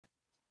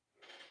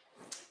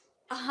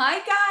Hi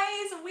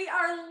guys, we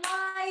are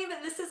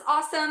live. This is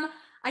awesome.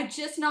 I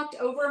just knocked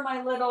over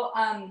my little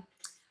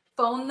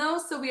phone though,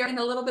 so we are in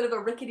a little bit of a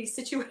rickety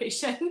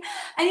situation.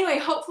 Anyway,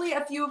 hopefully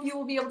a few of you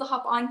will be able to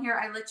hop on here.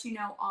 I let you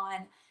know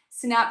on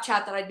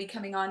Snapchat that I'd be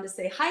coming on to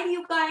say hi to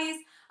you guys.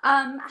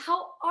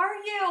 How are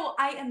you?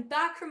 I am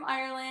back from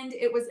Ireland.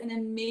 It was an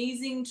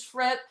amazing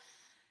trip.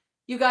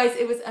 You guys,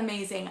 it was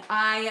amazing.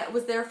 I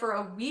was there for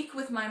a week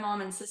with my mom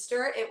and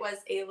sister. It was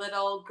a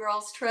little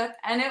girls' trip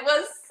and it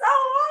was so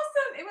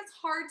awesome. It was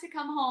hard to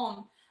come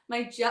home.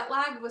 My jet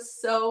lag was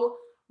so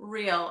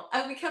real.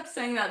 And we kept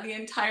saying that the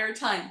entire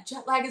time.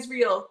 Jet lag is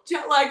real.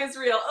 Jet lag is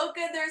real. Oh,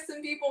 good. There's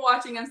some people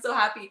watching. I'm so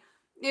happy.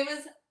 It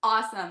was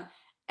awesome.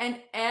 And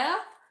if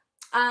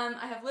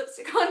I have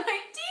lipstick on my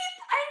teeth,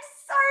 I'm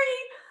sorry.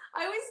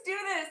 I always do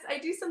this. I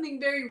do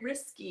something very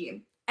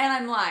risky. And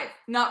I'm live.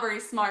 Not very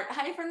smart.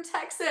 Hi from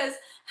Texas.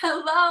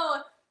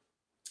 Hello.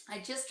 I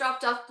just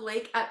dropped off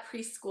Blake at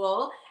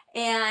preschool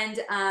and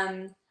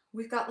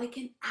we've got like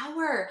an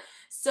hour.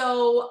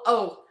 So,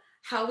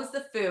 how was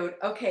the food?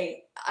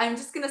 Okay, I'm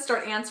just gonna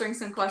start answering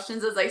some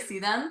questions as I see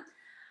them.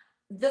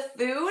 The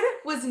food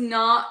was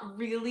not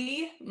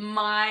really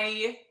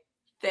my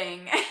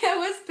thing. It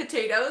was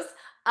potatoes,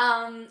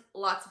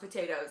 lots of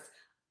potatoes,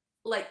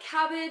 like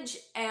cabbage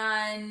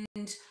and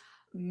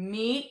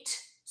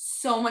meat,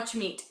 so much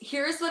meat.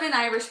 Here's what an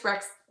Irish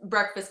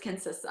breakfast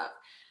consists of: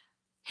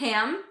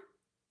 ham,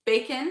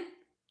 bacon,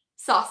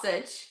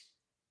 sausage,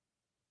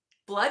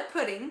 blood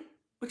pudding,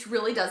 which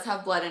really does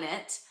have blood in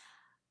it,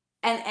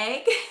 an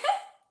egg,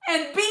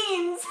 and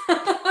beans.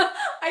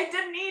 I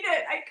didn't eat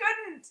it. I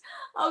couldn't.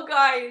 Oh,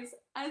 guys,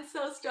 I'm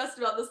so stressed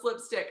about this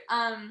lipstick.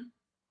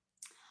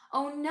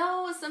 Oh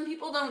no, some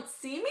people don't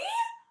see me?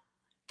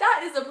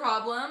 That is a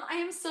problem. I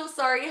am so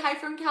sorry. Hi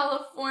from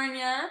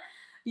California.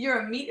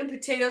 You're a meat and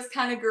potatoes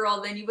kind of girl,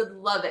 then you would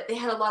love it. They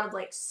had a lot of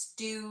like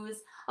stews,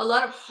 a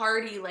lot of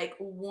hearty, like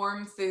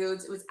warm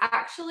foods. It was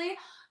actually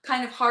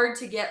kind of hard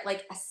to get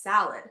like a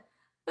salad.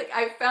 Like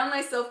I found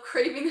myself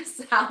craving a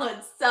salad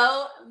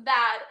so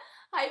bad.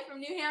 Hi from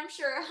New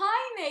Hampshire.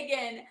 Hi,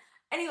 Megan.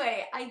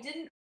 Anyway, I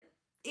didn't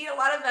eat a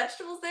lot of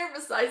vegetables there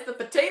besides the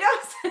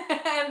potatoes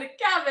and the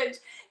cabbage.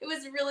 It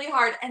was really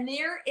hard. And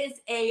there is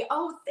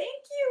oh, thank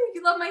you.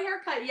 You love my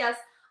haircut. Yes,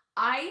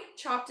 I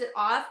chopped it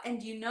off.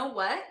 And you know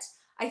what?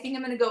 I think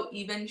I'm going to go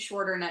even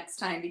shorter next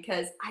time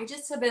because I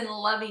just have been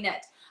loving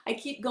it. I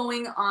keep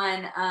going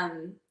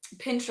on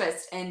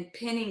Pinterest and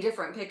pinning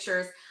different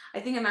pictures. I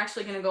think I'm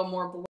actually going to go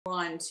more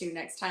blonde too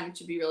next time, which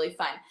would be really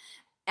fun.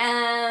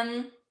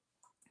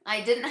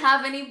 I didn't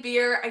have any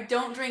beer. I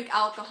don't drink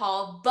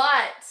alcohol,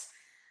 but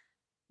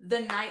the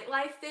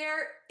nightlife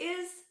there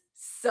is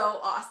so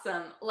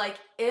awesome. Like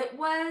it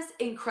was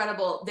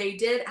incredible. They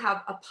did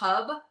have a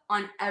pub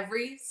on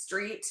every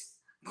street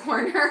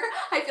corner.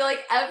 I feel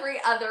like every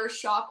other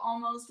shop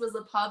almost was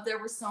a pub. There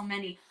were so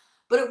many,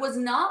 but it was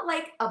not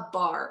like a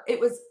bar. It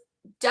was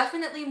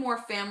definitely more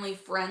family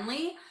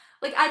friendly.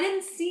 Like I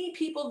didn't see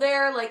people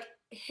there like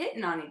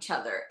hitting on each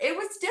other. It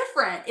was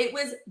different. It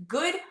was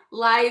good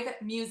live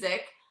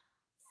music,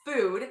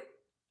 food,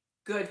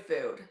 good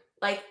food.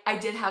 Like I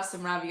did have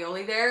some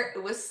ravioli there.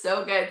 It was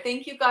so good.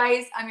 Thank you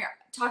guys. I'm here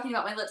talking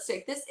about my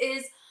lipstick. This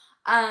is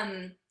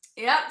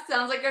yep,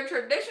 sounds like a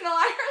traditional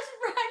Irish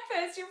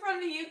breakfast. You're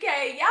from the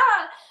UK.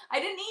 Yeah. I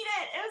didn't eat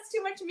it. It was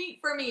too much meat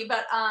for me,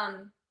 but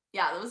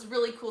yeah, it was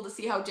really cool to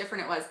see how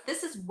different it was.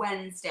 This is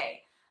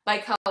Wednesday by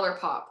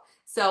ColourPop.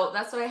 So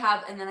that's what I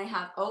have, and then I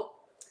have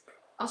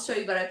I'll show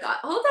you what I've got.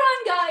 Hold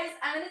on, guys.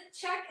 I'm gonna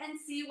check and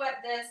see what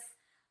this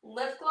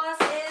lip gloss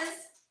is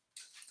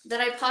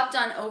that I popped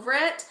on over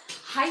it.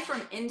 Hi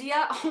from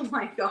India. Oh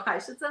my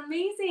gosh, it's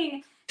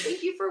amazing.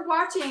 Thank you for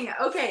watching.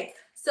 Okay,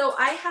 so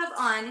I have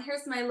on,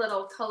 here's my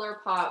little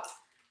ColourPop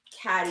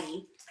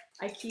caddy.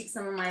 I keep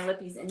some of my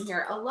lippies in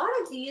here. A lot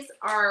of these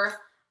are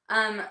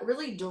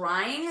really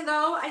drying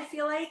though, I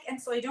feel like,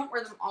 and so I don't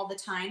wear them all the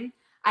time.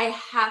 I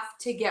have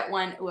to get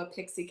one. Ooh, a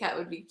pixie cut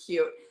would be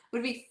cute.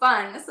 Would be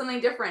fun,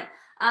 something different.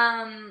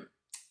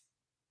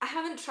 I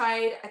haven't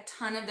tried a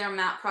ton of their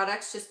matte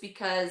products just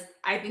because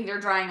I think they're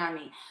drying on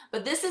me.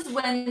 But this is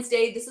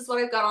Wednesday. This is what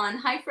I've got on.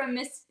 Hi from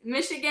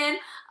Michigan.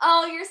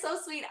 Oh, you're so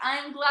sweet.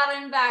 I'm glad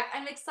I'm back.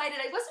 I'm excited.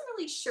 I wasn't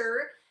really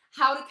sure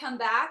how to come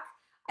back.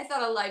 I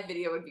thought a live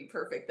video would be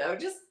perfect though.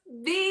 Just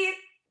be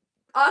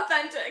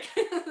authentic.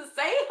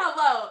 Say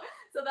hello.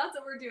 So that's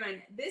what we're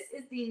doing. This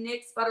is the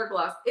NYX Butter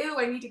Gloss. Ew,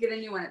 I need to get a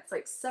new one. It's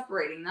like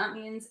separating. That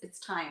means it's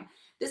time.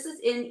 This is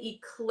in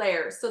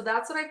Eclair. So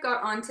that's what I've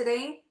got on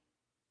today.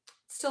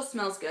 Still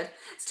smells good.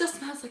 Still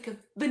smells like a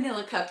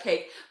vanilla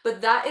cupcake, but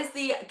that is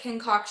the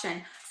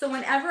concoction. So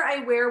whenever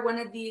I wear one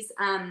of these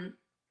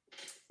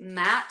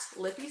matte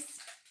liquiid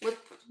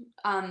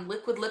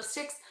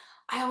lipsticks,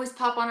 I always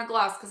pop on a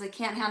gloss because I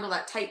can't handle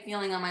that tight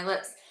feeling on my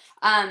lips.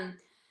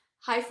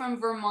 Hi from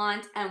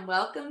Vermont and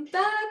welcome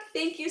back.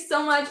 Thank you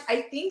so much.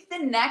 I think the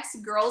next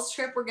girls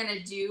trip we're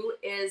gonna do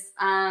is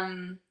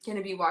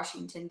gonna be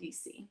Washington,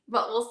 D.C.,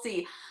 but we'll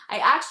see. I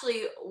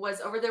actually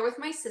was over there with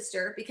my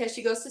sister because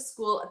she goes to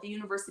school at the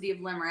University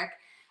of Limerick,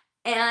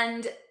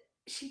 and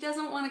she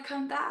doesn't want to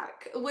come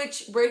back,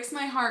 which breaks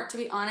my heart, to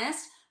be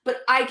honest.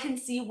 But I can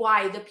see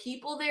why. The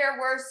people there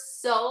were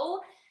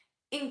so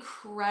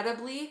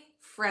incredibly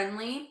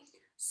friendly,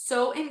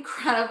 so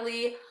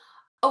incredibly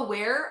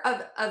aware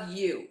of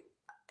you.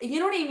 You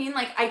know what I mean?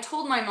 Like, I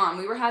told my mom,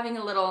 we were having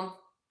a little,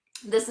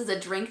 this is a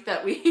drink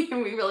that we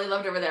we really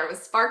loved over there. It was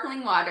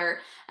sparkling water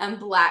and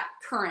black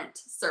currant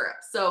syrup.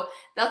 So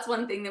that's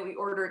one thing that we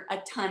ordered a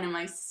ton, and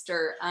my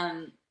sister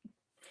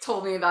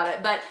told me about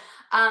it. But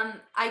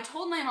I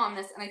told my mom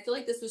this, and I feel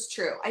like this was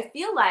true. I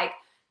feel like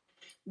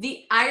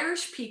the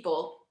Irish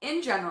people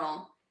in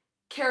general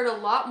cared a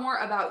lot more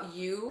about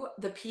you,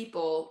 the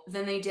people,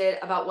 than they did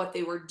about what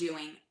they were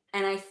doing.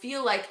 And I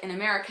feel like in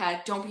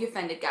America, don't be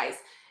offended, guys.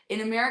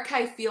 In America,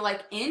 I feel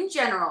like in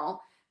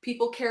general,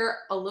 people care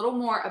a little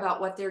more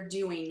about what they're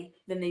doing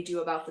than they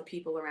do about the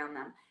people around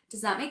them.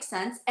 Does that make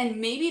sense? And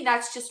maybe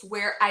that's just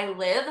where I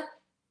live.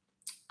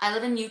 I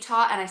live in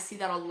Utah and I see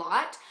that a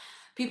lot.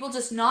 People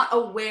just not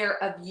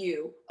aware of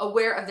you,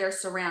 aware of their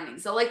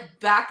surroundings. They'll like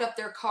back up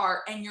their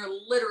car and you're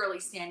literally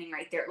standing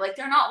right there. Like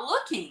they're not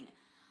looking.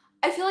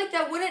 I feel like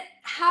that wouldn't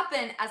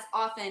happen as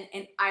often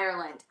in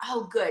Ireland.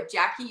 Oh, good.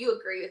 Jackie, you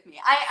agree with me.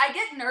 I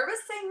get nervous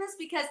saying this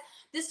because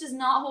this does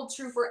not hold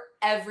true for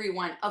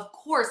everyone. Of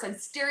course, I'm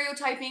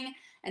stereotyping,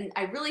 and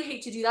I really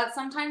hate to do that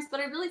sometimes, but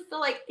I really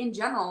feel like in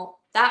general,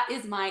 that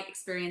is my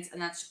experience,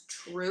 and that's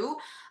true.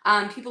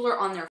 People are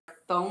on their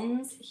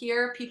phones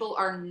here. People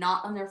are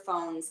not on their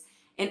phones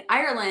in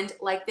Ireland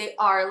like they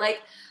are.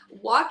 Like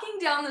walking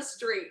down the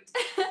street,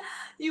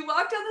 you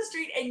walk down the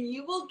street and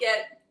you will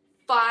get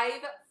 5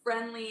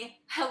 friendly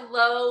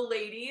hello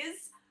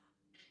ladies.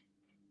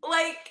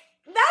 Like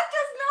that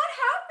does not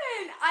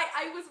happen.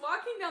 I was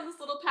walking down this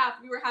little path.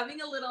 We were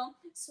having a little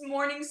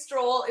morning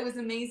stroll. It was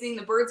amazing.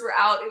 The birds were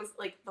out. It was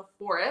like the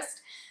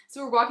forest.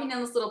 So we're walking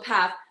down this little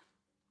path.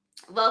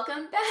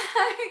 Welcome back.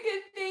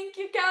 Thank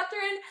you,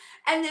 Catherine.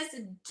 And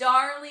this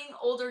darling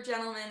older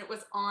gentleman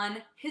was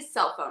on his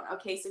cell phone.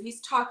 Okay, so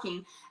he's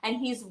talking and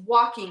he's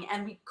walking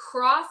and we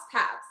cross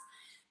paths.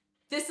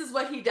 This is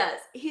what he does.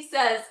 He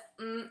says,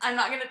 I'm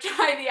not going to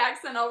try the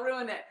accent, I'll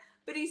ruin it.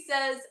 But he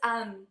says,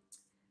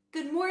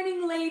 good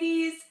morning,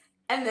 ladies.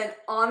 And then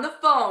on the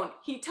phone,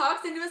 he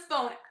talks into his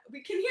phone.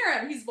 We can hear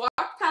him. He's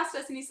walked past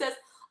us and he says,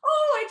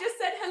 oh, I just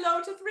said hello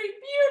to 3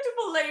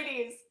 beautiful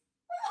ladies.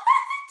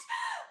 What?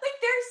 Like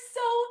they're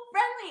so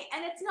friendly,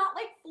 and it's not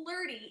like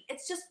flirty.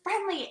 It's just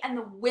friendly. And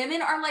the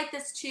women are like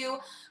this too.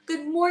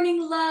 Good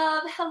morning,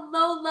 love.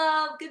 Hello,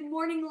 love. Good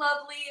morning,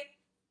 lovely.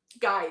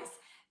 Guys,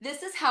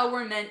 this is how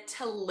we're meant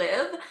to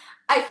live.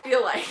 I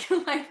feel like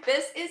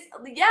this is,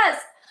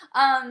 yes,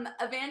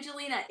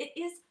 Evangelina, it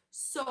is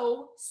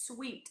so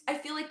sweet. I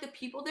feel like the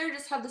people there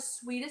just have the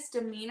sweetest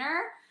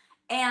demeanor,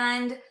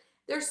 and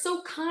they're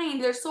so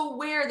kind, they're so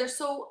aware, they're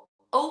so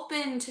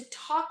open to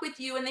talk with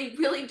you, and they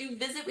really do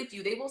visit with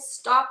you. They will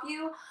stop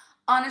you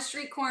on a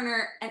street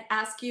corner and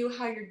ask you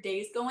how your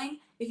day's going.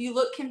 If you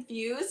look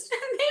confused,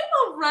 they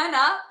will run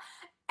up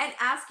and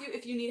ask you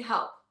if you need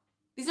help.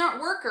 These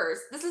aren't workers.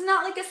 This is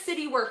not like a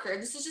city worker.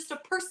 This is just a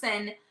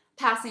person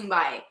passing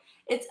by.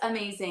 It's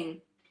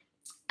amazing.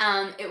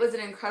 It was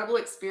an incredible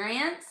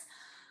experience.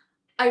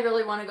 I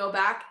really want to go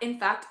back. In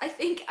fact, I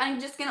think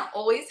I'm just going to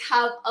always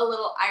have a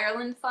little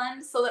Ireland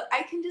fund so that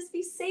I can just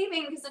be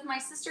saving, because if my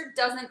sister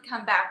doesn't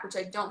come back, which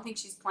I don't think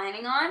she's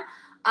planning on,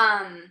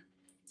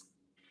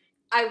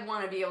 I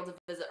want to be able to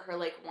visit her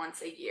like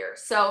once a year.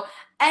 So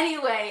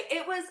anyway,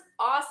 it was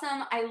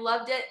awesome. I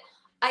loved it.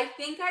 I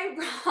think I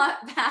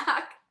brought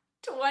back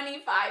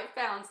 25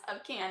 pounds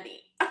of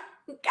candy.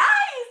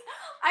 Guys,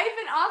 I've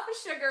been off of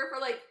sugar for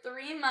like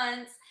 3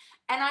 months,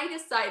 and I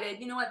decided,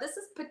 you know what, this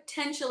is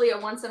potentially a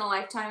once in a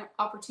lifetime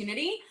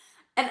opportunity,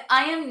 and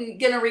I am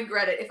gonna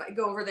regret it if I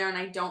go over there and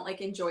I don't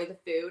like enjoy the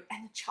food.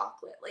 And the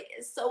chocolate like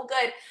is so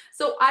good.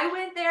 So I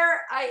went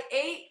there, I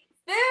ate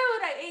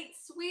food, I ate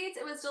sweets.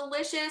 It was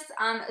delicious,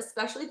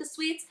 especially the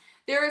sweets.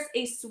 There is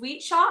a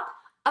sweet shop,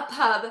 a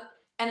pub,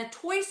 and a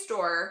toy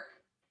store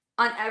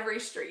on every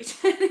street.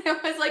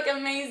 It was like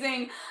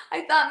amazing.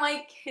 I thought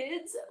my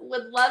kids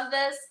would love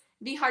this.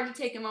 It'd be hard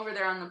to take them over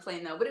there on the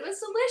plane though, but it was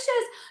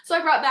delicious. So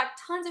I brought back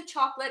tons of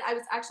chocolate. I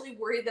was actually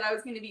worried that I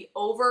was going to be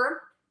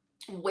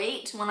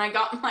overweight when I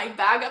got my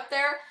bag up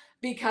there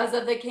because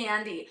of the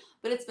candy,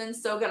 but it's been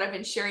so good. I've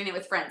been sharing it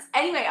with friends.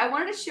 Anyway, I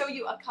wanted to show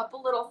you a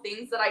couple little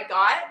things that I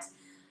got.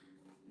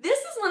 This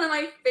is one of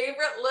my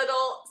favorite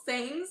little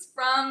things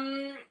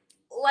from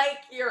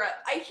like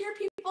Europe. I hear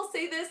people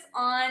say this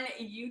on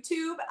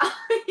YouTube.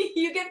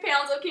 You get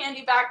pounds of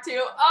candy back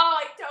too. Oh,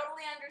 I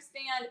totally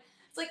understand.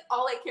 It's like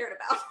all I cared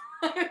about.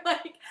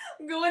 Like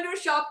go into a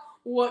shop,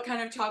 what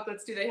kind of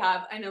chocolates do they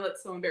have? I know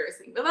that's so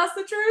embarrassing, but that's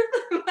the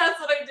truth. That's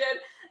what I did.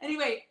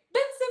 Anyway,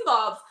 Bits and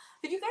Bobs.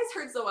 Have you guys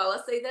heard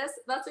Zoella say this?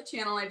 That's a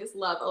channel I just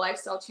love, a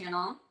lifestyle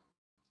channel.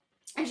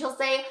 And she'll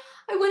say,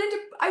 I went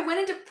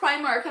into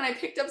Primark and I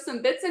picked up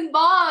some Bits and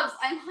Bobs.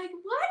 I'm like,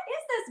 what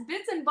is this?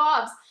 Bits and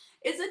Bobs.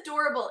 It's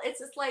adorable. It's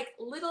just like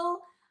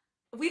little,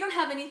 we don't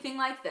have anything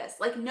like this.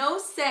 Like no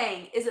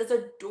saying is as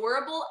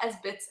adorable as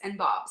Bits and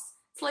Bobs.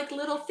 It's like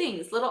little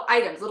things, little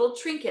items, little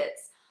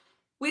trinkets.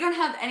 We don't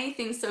have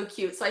anything so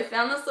cute. So I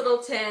found this little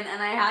tin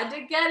and I had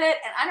to get it.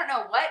 And I don't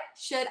know, what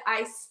should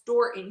I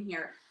store in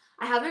here?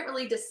 I haven't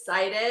really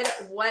decided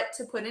what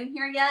to put in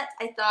here yet.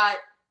 I thought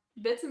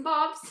bits and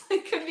bobs,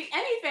 it could be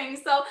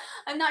anything. So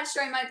I'm not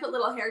sure. I might put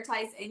little hair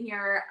ties in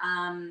here.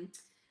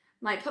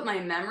 Might put my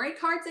memory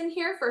cards in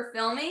here for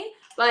filming,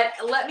 but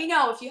let me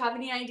know if you have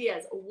any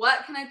ideas.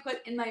 What can I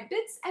put in my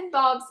bits and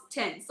bobs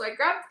tin? So I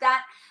grabbed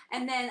that,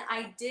 and then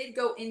I did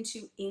go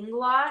into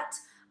Inglot.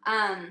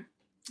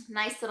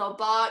 Nice little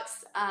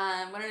box.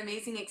 What an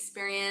amazing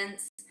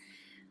experience.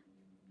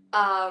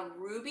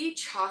 Ruby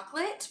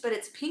chocolate, but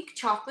it's pink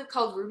chocolate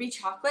called Ruby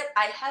chocolate.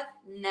 I have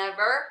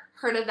never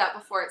heard of that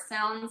before. It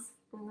sounds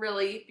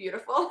really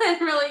beautiful and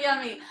really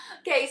yummy.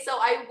 Okay, so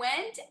I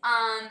went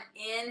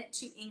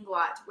into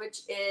Inglot,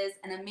 which is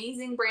an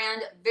amazing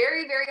brand,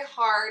 very, very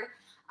hard.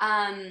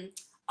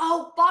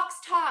 Oh, box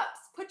tops.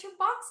 Put your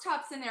box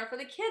tops in there for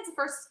the kids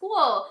for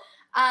school.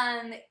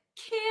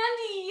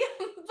 Candy,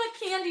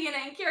 put candy in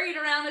it and carry it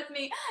around with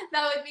me.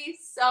 That would be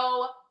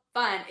so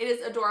fun. It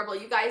is adorable.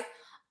 You guys,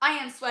 I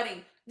am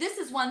sweating. This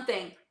is one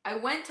thing. I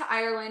went to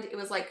Ireland. It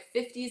was like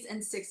 50s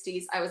and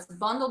 60s. I was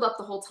bundled up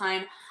the whole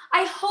time.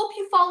 I hope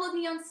you followed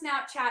me on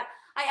Snapchat.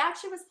 I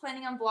actually was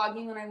planning on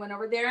vlogging when I went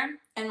over there,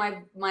 and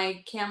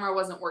my camera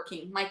wasn't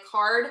working. My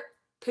card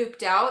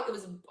pooped out. It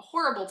was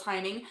horrible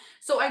timing.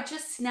 So I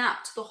just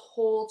snapped the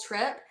whole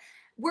trip.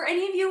 Were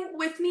any of you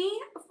with me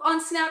on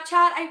Snapchat?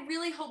 I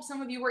really hope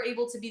some of you were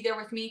able to be there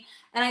with me,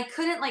 and I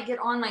couldn't like get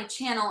on my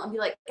channel and be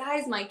like,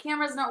 guys, my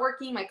camera's not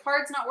working, my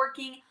card's not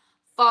working.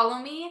 Follow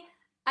me.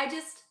 I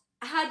just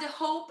had to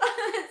hope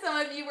that some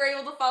of you were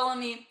able to follow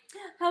me.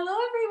 Hello,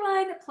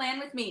 everyone. Plan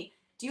with me.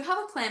 Do you have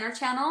a planner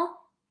channel?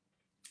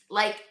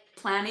 Like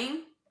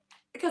planning?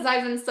 Because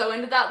I've been so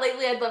into that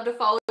lately. I'd love to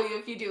follow you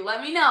if you do.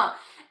 Let me know.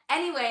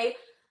 Anyway,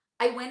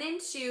 I went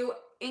into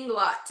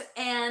Inglot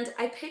and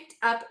I picked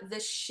up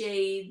the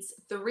shades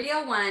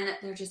 301.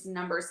 They're just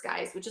numbers,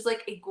 guys, which is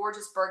like a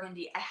gorgeous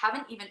burgundy. I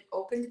haven't even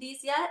opened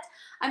these yet.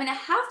 I'm going to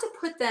have to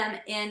put them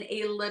in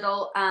a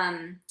little,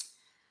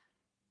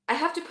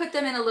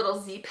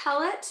 Z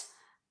pellet.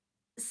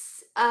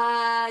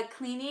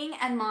 Cleaning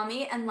and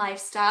mommy and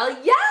lifestyle.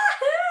 Yahoo!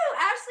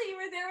 Ashley, you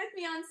were there with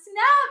me on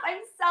Snap.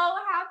 I'm so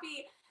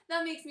happy.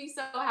 That makes me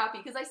so happy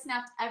because I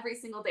snapped every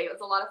single day. It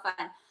was a lot of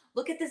fun.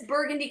 Look at this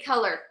burgundy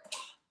color.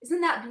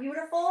 Isn't that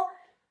beautiful?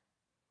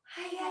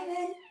 Hi,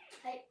 Evan.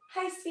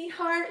 Hi,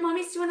 sweetheart.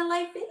 Mommy's doing a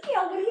live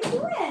video. What are you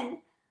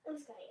doing? I'm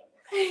sorry.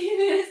 Are you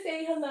going to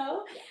say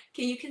hello? Yeah.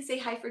 Okay, you can say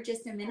hi for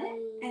just a minute,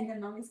 and then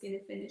Mommy's going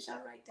to finish.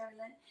 All right,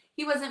 darling.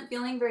 He wasn't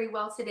feeling very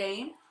well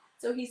today,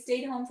 so he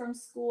stayed home from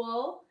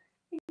school.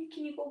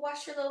 Can you go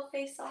wash your little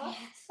face off?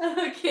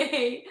 Yes.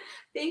 Okay.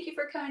 Thank you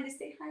for coming to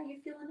say hi. You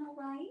feeling all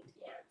right?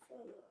 Yeah,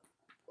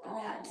 I'm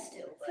feeling bad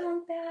still.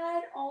 Feeling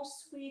bad? Oh,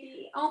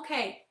 sweetie.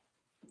 Okay.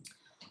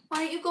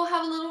 Why don't you go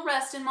have a little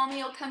rest, and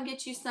Mommy will come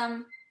get you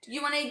some.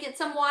 You want to get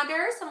some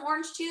water, some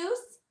orange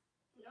juice?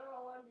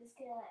 No, I'm just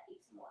going to eat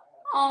some water.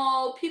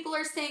 Oh, people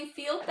are saying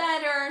feel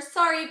better.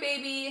 Sorry,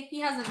 baby. He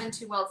hasn't been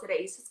too well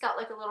today. He's just got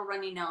like a little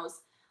runny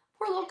nose.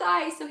 Poor little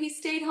guy, so he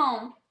stayed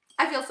home.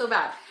 I feel so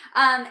bad.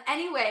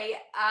 Anyway,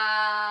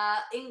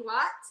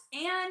 Inglot,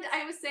 and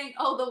I was saying,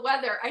 oh, the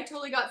weather. I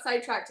totally got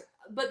sidetracked,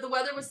 but the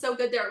weather was so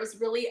good there. It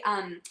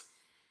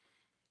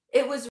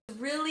was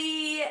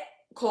really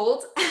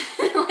cold,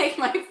 like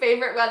my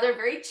favorite weather.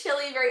 Very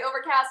chilly, very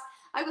overcast.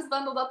 I was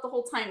bundled up the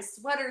whole time,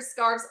 sweaters,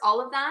 scarves, all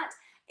of that.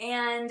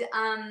 And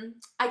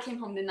I came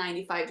home to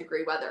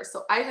 95-degree weather.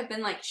 So I have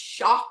been like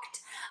shocked.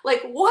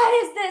 Like, what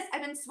is this?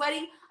 I've been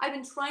sweating. I've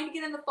been trying to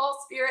get in the fall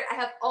spirit. I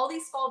have all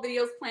these fall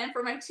videos planned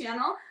for my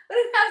channel, but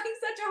I'm having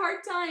such a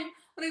hard time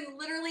when I'm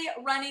literally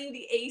running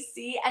the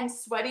AC and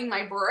sweating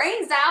my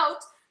brains out.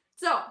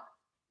 So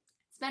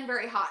it's been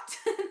very hot.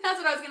 That's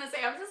what I was going to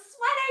say. I'm just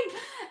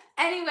sweating.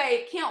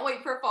 Anyway, can't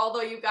wait for fall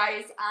though, you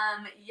guys.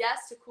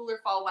 Yes, to cooler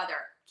fall weather.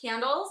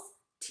 Candles,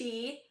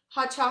 tea,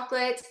 hot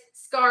chocolate,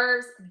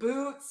 scarves,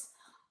 boots.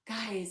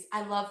 Guys,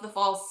 I love the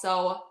fall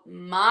so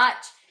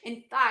much.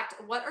 In fact,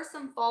 what are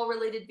some fall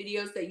related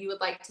videos that you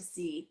would like to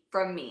see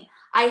from me?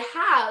 I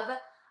have,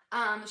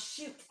 I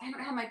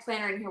don't have my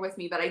planner in here with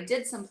me, but I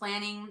did some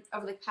planning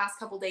over the past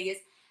couple days,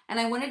 and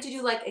I wanted to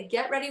do like a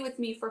get ready with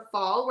me for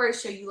fall where I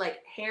show you like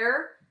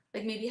hair,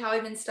 like maybe how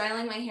I've been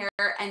styling my hair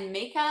and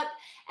makeup.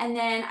 And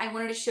then I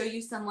wanted to show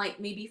you some like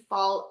maybe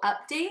fall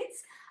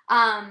updates.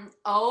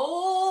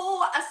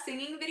 A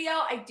singing video.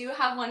 I do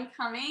have one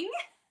coming.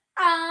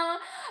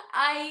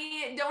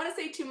 I don't want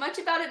to say too much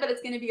about it, but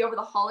it's going to be over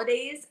the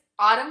holidays,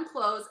 autumn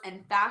clothes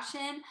and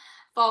fashion.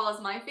 Fall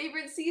is my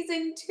favorite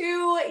season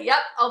too. Yep,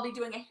 I'll be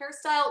doing a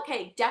hairstyle.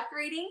 Okay,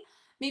 decorating,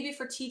 maybe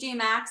for TJ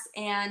Maxx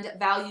and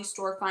value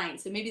store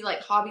finds. So maybe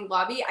like Hobby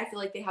Lobby. I feel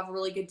like they have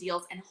really good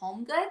deals, and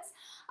Home Goods.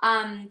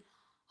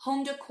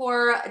 Home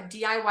decor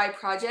DIY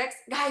projects.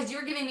 Guys,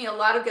 you're giving me a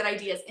lot of good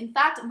ideas. In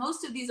fact,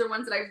 most of these are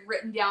ones that I've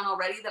written down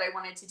already that I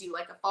wanted to do,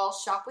 like a fall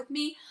shop with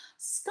me.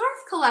 Scarf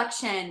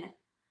collection.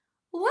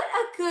 What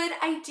a good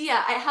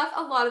idea. I have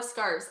a lot of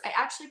scarves. I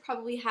actually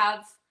probably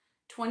have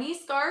 20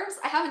 scarves.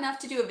 I have enough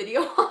to do a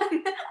video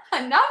on,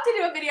 enough to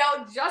do a video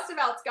just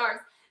about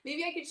scarves.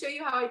 Maybe I could show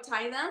you how I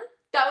tie them.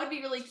 That would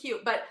be really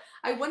cute. But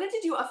I wanted to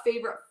do a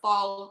favorite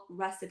fall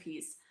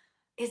recipes.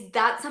 Is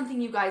that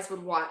something you guys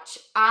would watch?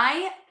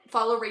 I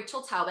follow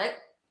Rachel Talbot.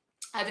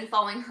 I've been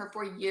following her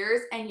for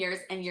years and years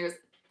and years.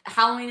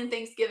 Halloween and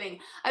Thanksgiving.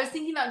 I was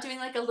thinking about doing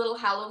like a little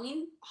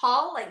Halloween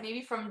haul, like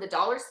maybe from the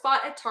dollar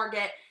spot at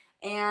Target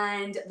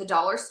and the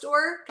dollar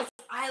store, because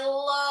I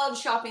love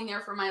shopping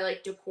there for my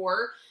like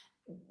decor,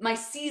 my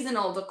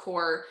seasonal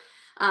decor.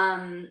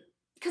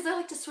 Because I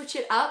like to switch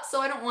it up,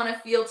 so I don't want to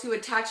feel too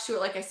attached to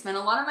it, like I spent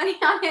a lot of money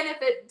on it.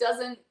 If it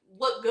doesn't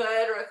look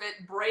good or if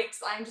it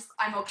breaks,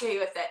 I'm okay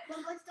with it. Mom,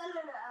 it's done in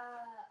an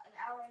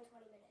hour and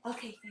 20 minutes.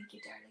 Okay, thank you,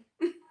 darling.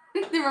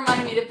 They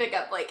reminded me to pick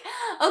up like,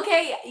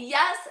 okay,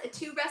 yes,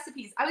 2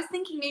 recipes. I was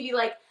thinking maybe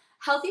like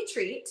healthy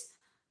treat,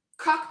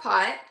 crock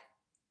pot,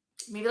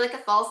 maybe like a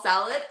fall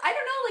salad. I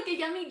don't know, like a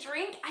yummy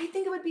drink. I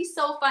think it would be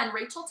so fun.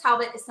 Rachel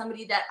Talbot is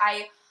somebody that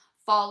I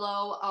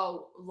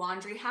follow,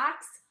 laundry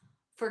hacks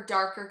for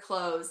darker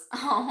clothes.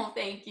 Oh,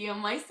 thank you.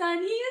 My son,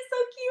 he is so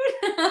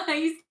cute.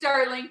 He's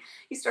darling.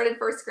 He started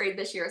 1st grade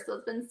this year, so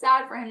it's been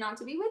sad for him not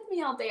to be with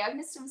me all day. I've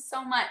missed him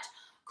so much.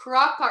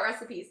 Crock pot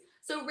recipes.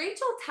 So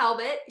Rachel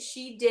Talbot,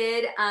 she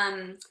did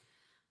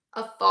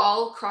a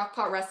fall crock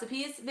pot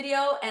recipes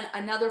video and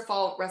another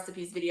fall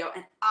recipes video,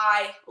 and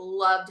I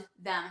loved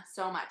them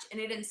so much,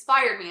 and it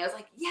inspired me. I was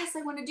like, yes,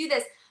 I want to do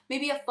this.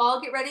 Maybe a fall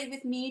get ready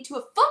with me to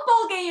a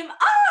football game.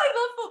 I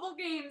love football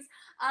games.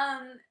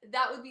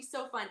 That would be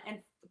so fun. And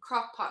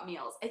crock pot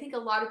meals, I think a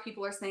lot of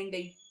people are saying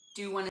they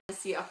do want to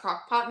see a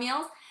crock pot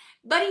meals.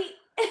 Buddy,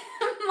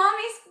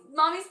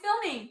 mommy's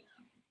filming.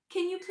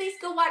 Can you please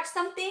go watch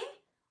something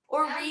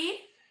or read?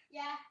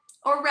 Yeah.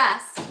 Or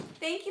rest.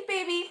 Thank you,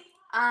 baby.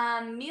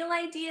 Meal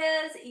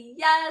ideas,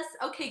 yes.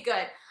 Okay,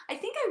 good. I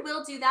think I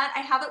will do that.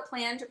 I have it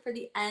planned for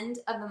the end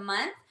of the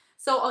month,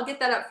 so I'll get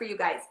that up for you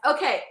guys.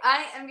 Okay,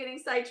 I am getting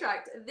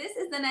sidetracked. This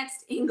is the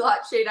next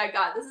Inglot shade I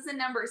got. This is a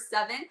number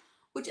 7,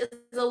 which is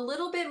a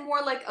little bit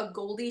more like a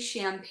goldy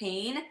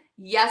champagne.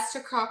 Yes to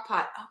crock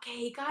pot.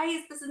 Okay,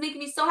 guys, this is making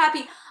me so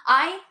happy.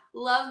 I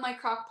love my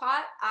crock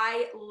pot.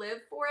 I live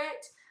for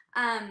it.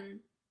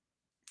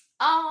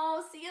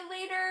 Oh, see you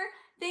later.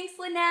 Thanks,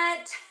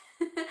 Lynette.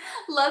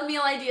 Love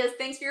meal ideas.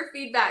 Thanks for your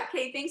feedback.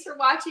 Okay, thanks for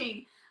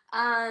watching.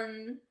 Oh,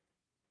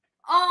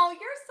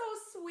 you're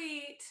so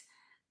sweet.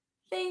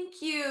 Thank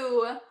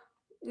you.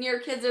 Your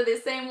kids are the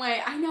same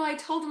way. I know. I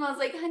told him, I was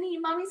like, honey,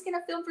 mommy's going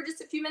to film for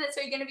just a few minutes.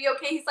 Are you going to be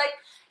okay? He's like,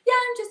 yeah,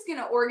 I'm just going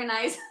to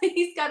organize.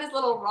 He's got his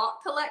little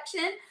rock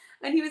collection,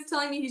 and he was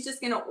telling me he's just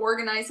going to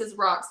organize his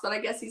rocks, but I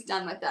guess he's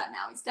done with that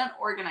now. He's done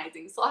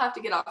organizing, so I'll have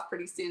to get off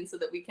pretty soon so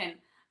that we can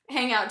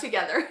hang out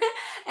together.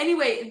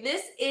 Anyway,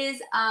 this is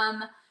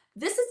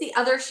the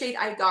other shade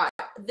I got.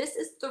 This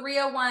is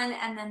 301,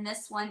 and then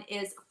this one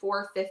is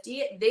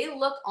 450. They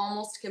look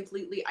almost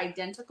completely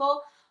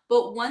identical,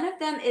 but one of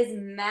them is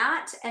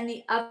matte and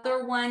the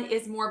other one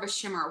is more of a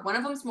shimmer. One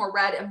of them's more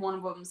red and one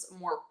of them's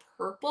more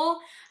purple.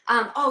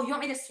 Oh, you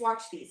want me to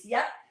swatch these?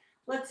 Yep,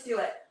 let's do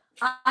it.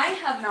 I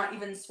have not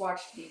even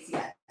swatched these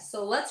yet.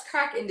 So let's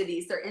crack into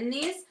these. They're in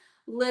these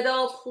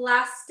little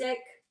plastic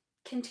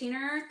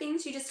container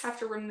things you just have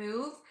to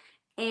remove.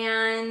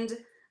 And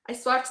I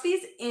swatched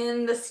these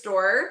in the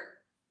store,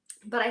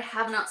 but I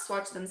have not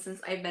swatched them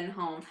since I've been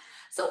home.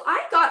 So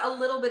I got a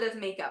little bit of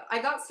makeup.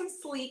 I got some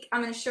Sleek.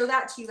 I'm going to show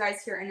that to you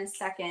guys here in a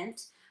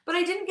second, but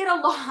I didn't get a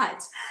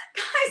lot.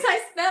 Guys, I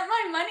spent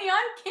my money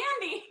on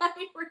candy. I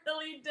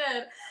really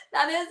did.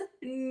 That is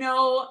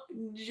no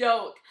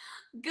joke.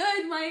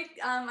 Good, my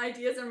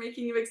ideas are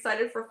making you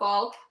excited for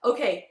fall.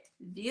 Okay,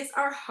 these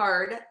are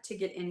hard to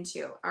get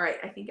into. All right,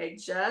 I think I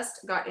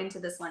just got into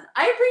this one.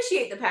 I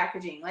appreciate the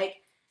packaging.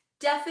 Like,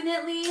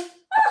 definitely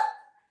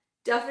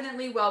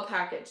well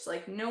packaged.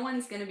 Like, no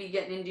one's gonna be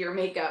getting into your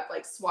makeup,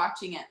 like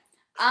swatching it.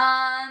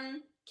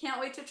 Can't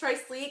wait to try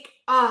Sleek.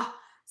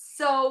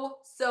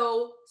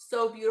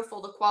 So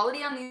beautiful. The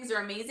quality on these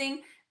are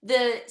amazing.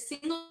 The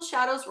single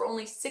shadows were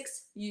only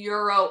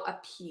 €6 a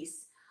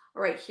piece.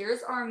 All right,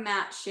 here's our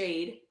matte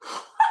shade.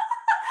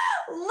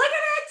 Look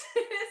at it.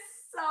 It is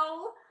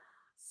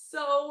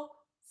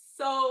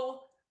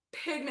so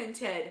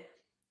pigmented.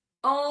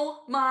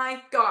 Oh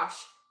my gosh,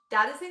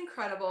 that is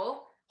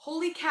incredible.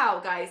 Holy cow,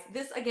 guys.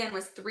 This again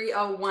was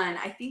 301.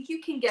 I think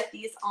you can get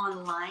these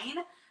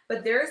online,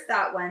 but there's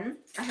that one.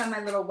 I have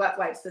my little wet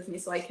wipes with me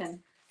so I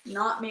can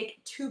not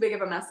make too big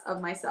of a mess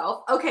of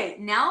myself. Okay,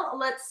 now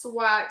let's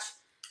swatch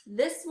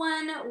this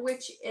one,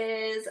 which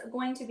is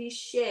going to be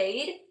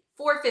shade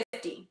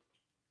 450.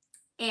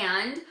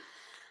 And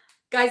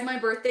guys, my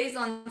birthday's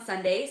on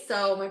Sunday,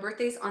 so my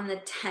birthday's on the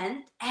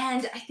 10th,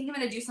 and I think I'm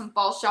going to do some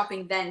fall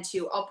shopping then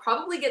too. I'll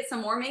probably get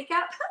some more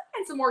makeup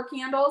and some more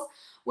candles.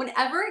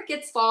 Whenever it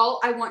gets fall,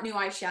 I want new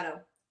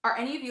eyeshadow. Are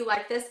any of you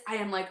like this? I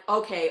am like,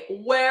 okay,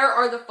 where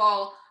are the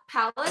fall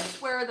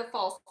palettes? Where are the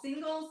fall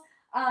singles?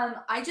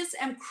 I just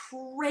am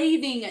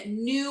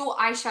craving new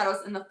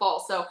eyeshadows in the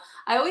fall. So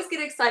I always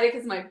get excited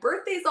because my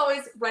birthday is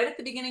always right at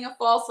the beginning of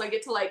fall. So I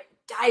get to like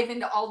dive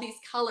into all these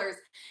colors.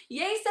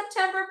 Yay,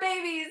 September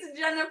babies,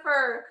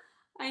 Jennifer.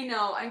 I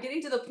know. I'm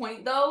getting to the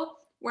point though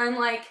where I'm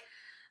like,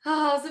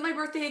 oh, is it my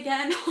birthday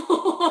again?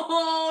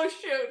 Oh,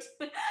 shoot.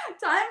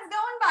 Time's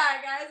going by,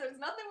 guys. There's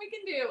nothing we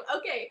can do.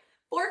 Okay,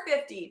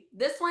 450.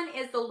 This one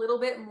is the little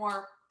bit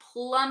more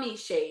plummy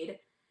shade.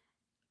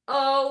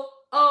 Oh,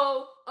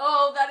 oh,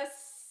 oh, that is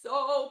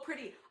so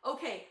pretty.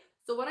 Okay,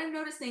 so what I'm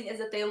noticing is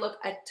that they look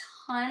a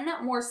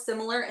ton more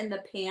similar in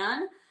the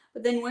pan,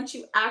 but then once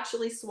you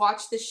actually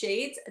swatch the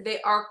shades,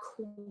 they are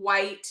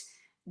quite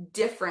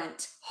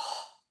different.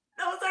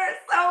 Those are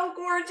so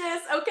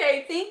gorgeous.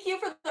 Okay, thank you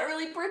for the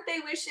early birthday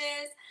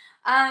wishes.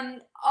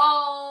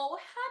 Oh,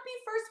 happy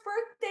first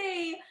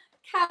birthday,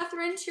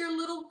 Catherine, to your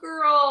little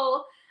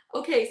girl.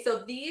 Okay,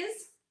 so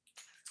these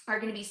are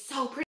gonna be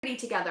so pretty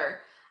together.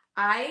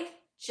 I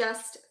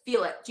just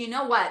feel it. Do you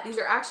know what? These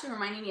are actually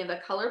reminding me of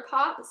the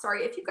ColourPop.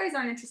 Sorry, if you guys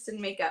aren't interested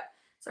in makeup.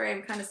 Sorry,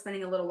 I'm kind of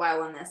spending a little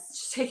while on this. It's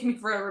just taking me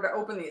forever to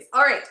open these.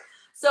 All right,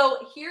 so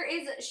here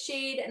is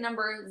shade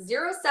number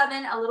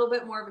 07, a little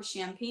bit more of a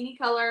champagne-y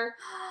color.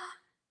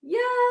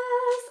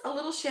 Yes, a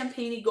little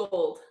champagne-y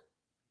gold.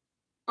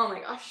 Oh my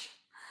gosh.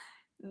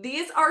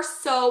 These are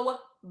so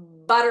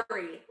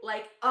buttery.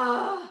 Like,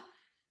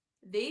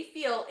 they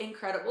feel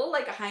incredible,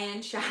 like a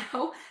high-end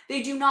shadow.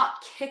 They do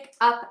not kick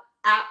up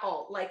at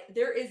all. Like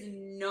there is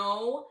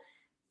no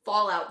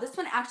fallout. This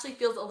one actually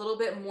feels a little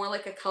bit more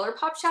like a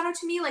ColourPop shadow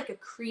to me, like a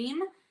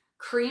cream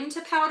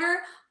to powder.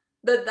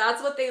 But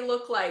that's what they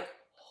look like.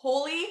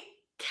 Holy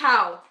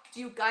cow. Do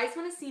you guys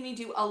want to see me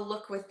do a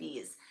look with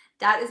these?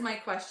 That is my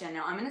question.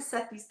 Now I'm going to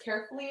set these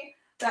carefully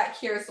back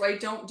here so I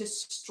don't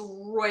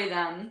destroy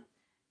them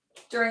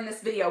during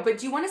this video. But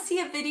do you want to see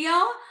a video?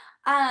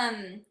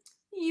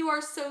 You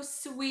are so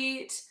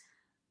sweet.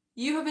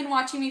 You have been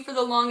watching me for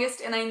the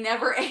longest and I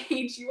never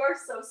age. You are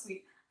so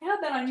sweet. I had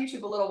that on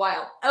YouTube a little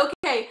while.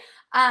 Okay.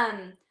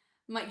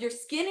 Your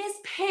skin is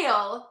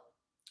pale.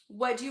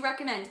 What do you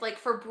recommend? Like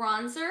for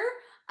bronzer?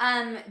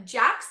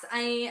 Jax,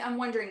 I am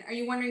wondering, are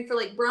you wondering for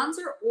like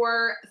bronzer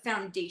or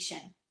foundation?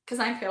 Because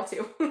I'm pale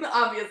too,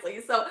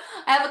 obviously. So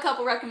I have a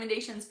couple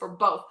recommendations for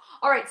both.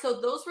 All right,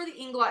 so those were the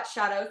Inglot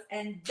shadows.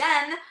 And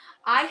then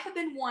I have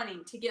been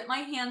wanting to get my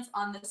hands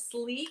on the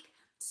sleek,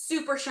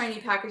 super shiny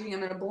packaging. I'm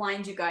going to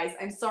blind you guys.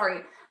 I'm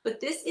sorry. But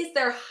this is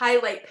their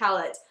highlight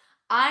palette.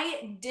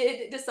 I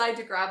did decide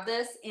to grab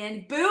this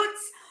in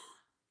Boots.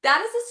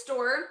 That is a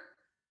store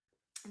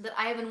that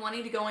I have been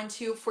wanting to go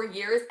into for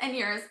years and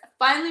years.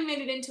 Finally made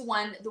it into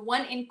one. The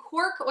one in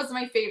Cork was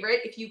my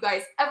favorite. If you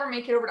guys ever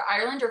make it over to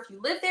Ireland or if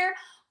you live there,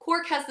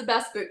 Cork has the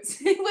best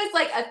Boots. It was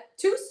like a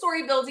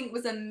 2-story building. It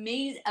was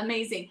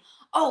amazing.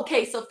 Oh,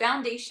 okay, so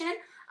foundation.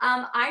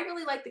 I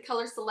really like the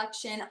color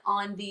selection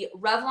on the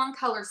Revlon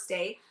Color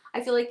Stay.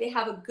 I feel like they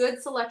have a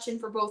good selection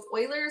for both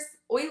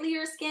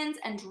oilier skins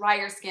and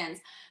drier skins.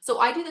 So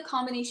I do the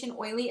combination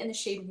oily in the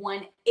shade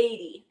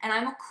 180, and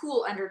I'm a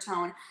cool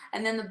undertone.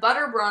 And then the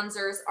butter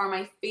bronzers are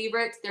my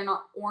favorite. They're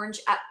not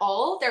orange at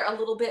all. They're a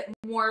little bit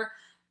more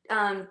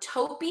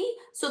taupey,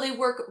 so they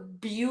work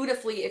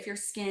beautifully if your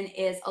skin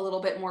is a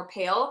little bit more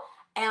pale.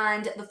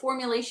 And the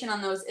formulation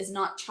on those is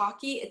not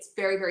chalky. It's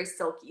very, very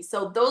silky.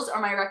 So those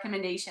are my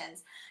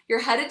recommendations.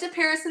 You're headed to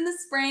Paris in the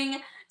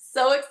spring.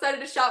 So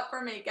excited to shop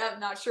for makeup.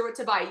 Not sure what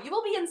to buy. You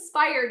will be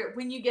inspired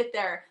when you get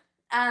there.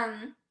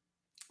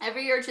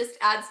 Every year just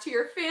adds to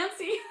your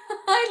fancy.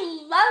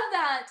 I love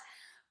that.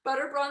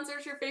 Butter bronzer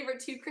is your favorite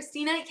too,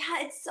 Christina.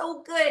 Yeah, it's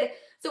so good.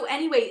 So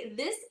anyway,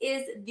 this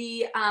is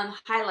the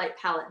highlight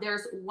palette.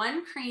 There's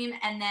one cream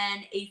and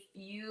then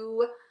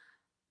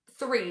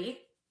three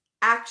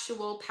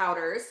actual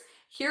powders.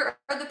 Here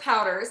are the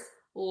powders.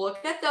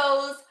 Look at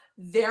those.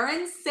 They're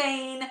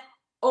insane.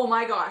 Oh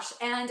my gosh.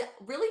 And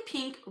really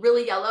pink,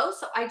 really yellow.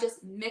 So I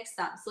just mix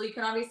them. So you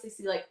can obviously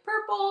see like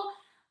purple,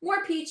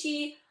 more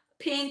peachy,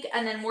 pink,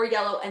 and then more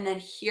yellow. And then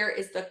here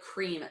is the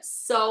cream.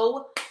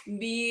 So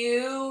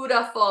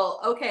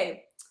beautiful.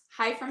 Okay.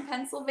 Hi from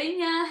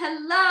Pennsylvania.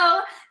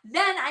 Hello.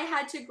 Then I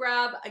had to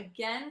grab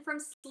again from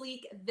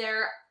Sleek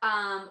their, what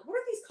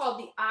are these called?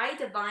 The Eye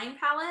Divine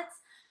palettes.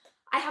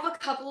 I have a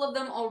couple of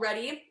them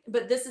already,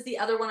 but this is the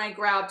other one I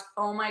grabbed.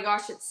 Oh my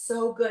gosh, it's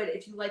so good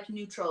if you like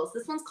neutrals.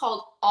 This one's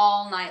called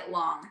All Night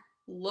Long.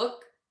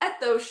 Look at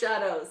those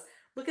shadows.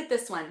 Look at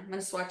this one. I'm going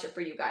to swatch it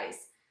for you guys.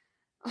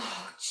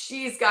 Oh,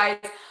 geez, guys.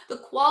 The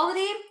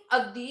quality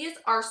of these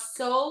are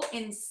so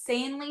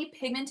insanely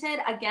pigmented.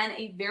 Again,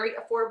 a very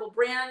affordable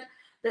brand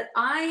that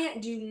I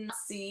do not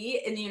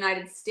see in the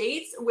United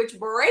States, which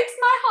breaks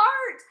my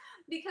heart,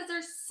 because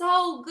they're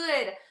so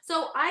good.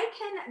 So I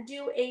can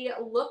do a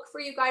look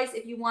for you guys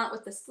if you want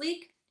with the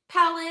Sleek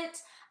palette,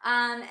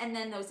 and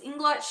then those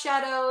Inglot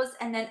shadows,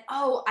 and then,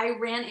 oh, I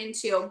ran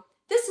into,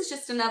 this is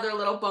just another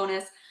little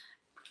bonus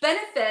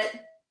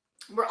benefit.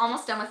 We're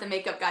almost done with the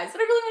makeup, guys,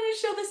 but I really wanted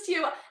to show this to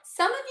you.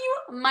 Some of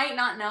you might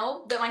not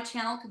know that my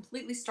channel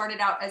completely started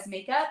out as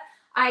makeup.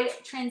 I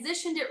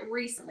transitioned it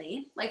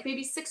recently, like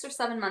maybe 6 or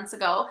 7 months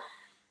ago,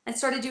 and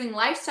started doing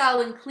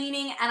lifestyle and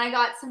cleaning, and I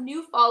got some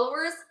new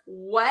followers.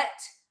 What?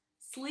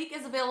 Sleek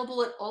is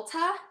available at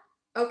Ulta?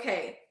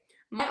 Okay,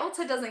 my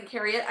Ulta doesn't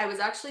carry it. I was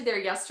actually there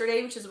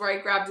yesterday, which is where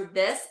I grabbed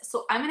this.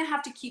 So I'm gonna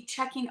have to keep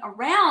checking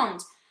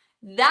around.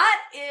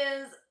 That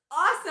is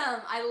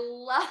awesome. I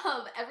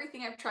love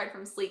everything I've tried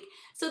from Sleek.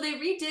 So they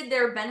redid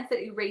their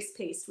Benefit Erase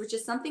Paste, which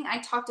is something I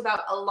talked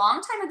about a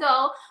long time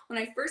ago when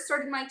I first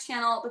started my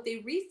channel, but they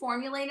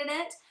reformulated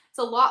it. It's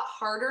a lot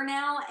harder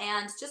now,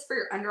 and just for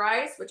your under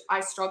eyes, which I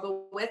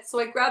struggle with. So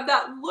I grabbed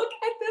that. Look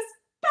at this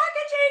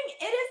packaging.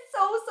 It is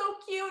so, so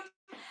cute.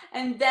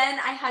 And then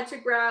I had to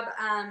grab,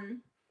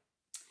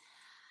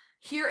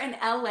 here in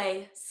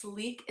LA,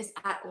 Sleek is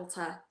at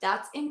Ulta.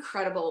 That's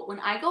incredible. When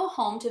I go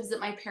home to visit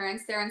my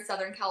parents there in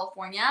Southern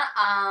California,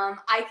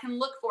 I can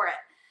look for it.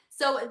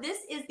 So this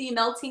is the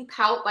Melting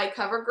Pout by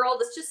CoverGirl.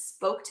 This just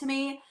spoke to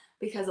me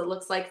because it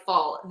looks like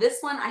fall. This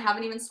one I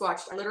haven't even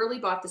swatched. I literally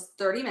bought this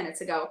 30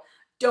 minutes ago.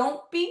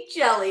 Don't Be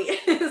Jelly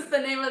is the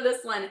name of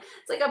this one.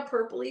 It's like a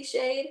purpley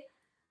shade.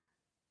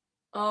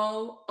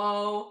 Oh,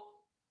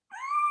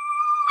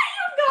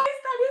 you guys,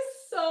 that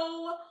is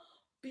so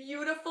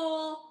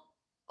beautiful.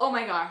 Oh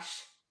my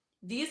gosh.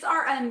 These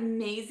are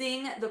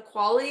amazing. The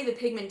quality, the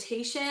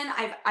pigmentation.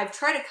 I've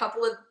tried a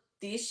couple of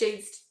these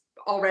shades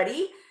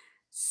already.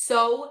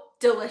 So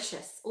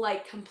delicious.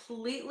 Like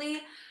completely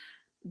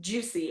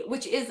juicy,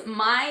 which is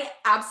my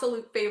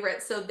absolute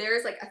favorite. So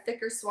there's like a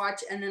thicker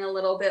swatch and then a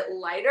little bit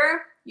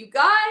lighter. You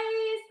guys,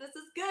 this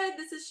is good.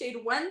 This is shade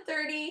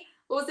 130.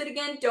 What was it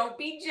again? Don't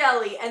Be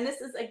Jelly. And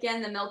this is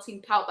again the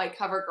Melting Pout by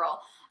CoverGirl.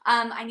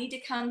 I need to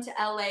come to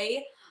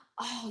LA.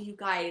 Oh, you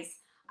guys,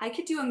 I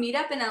could do a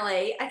meetup in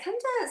LA. I come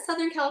to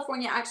Southern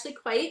California actually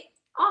quite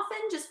often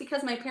just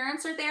because my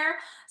parents are there.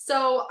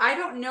 So I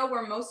don't know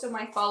where most of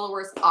my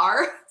followers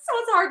are. So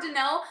it's hard to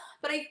know,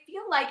 but I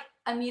feel like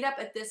a meetup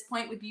at this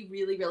point would be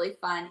really, really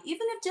fun.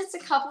 Even if just a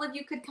couple of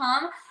you could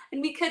come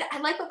and we could, I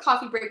like what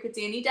Coffee Break with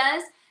Danny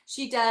does.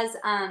 She does,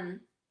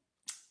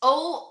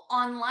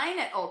 online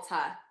at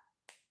Ulta.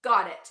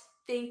 Got it.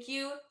 Thank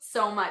you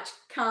so much.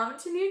 Come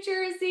to New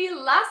Jersey,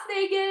 Las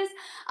Vegas.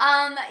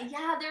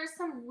 Yeah, there's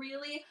some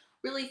really,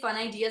 really fun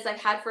ideas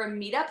I've had for a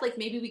meetup. Like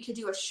maybe we could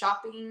do a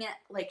shopping,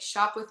 like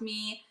shop with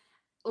me,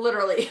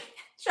 literally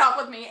shop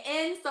with me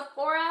in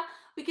Sephora.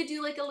 We could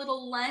do like a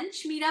little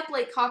lunch meetup,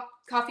 like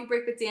Coffee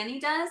Break with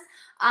Danny does.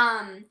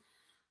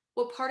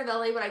 What part of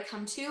LA would I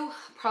come to?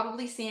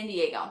 Probably San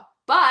Diego.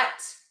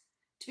 But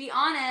to be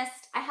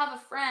honest, I have a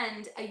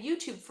friend, a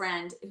YouTube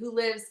friend who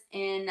lives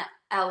in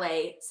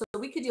LA. So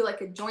we could do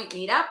like a joint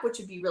meetup, which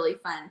would be really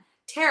fun.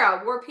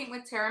 Tara, War Paint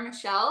with Tara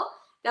Michelle.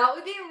 That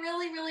would be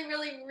really, really,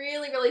 really,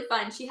 really, really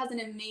fun. She has an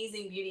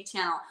amazing beauty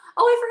channel.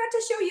 Oh, I forgot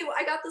to show you.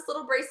 I got this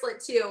little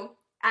bracelet too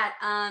at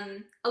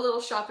a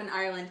little shop in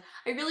Ireland.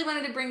 I really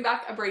wanted to bring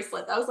back a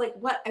bracelet. That was like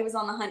what I was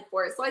on the hunt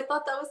for. So I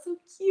thought that was so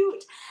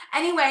cute.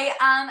 Anyway,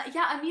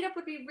 yeah, a meetup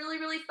would be really,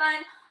 really fun.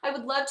 I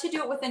would love to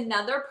do it with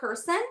another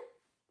person,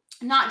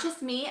 not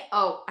just me.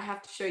 Oh, I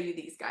have to show you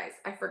these guys.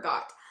 I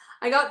forgot.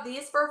 I got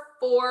these for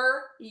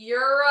 €4.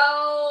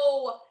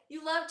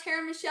 You love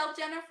Tara Michelle,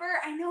 Jennifer?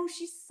 I know,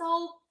 she's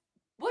so,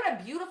 what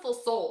a beautiful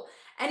soul.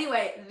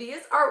 Anyway,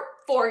 these are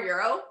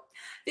 €4.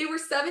 They were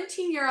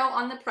 €17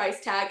 on the price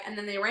tag, and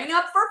then they rang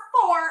up for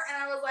 4,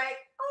 and I was like,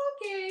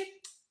 okay,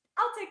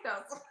 I'll take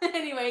those.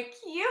 Anyway,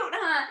 cute,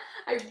 huh?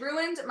 I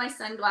ruined my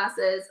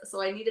sunglasses,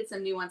 so I needed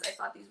some new ones. I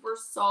thought these were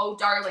so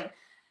darling.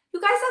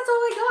 You guys, that's all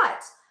I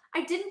got.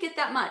 I didn't get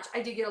that much.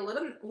 I did get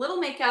a little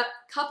makeup,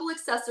 couple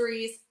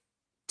accessories,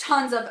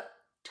 tons of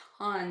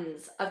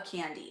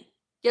candy.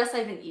 Yes,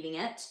 I've been eating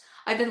it.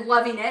 I've been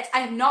loving it. I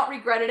have not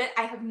regretted it.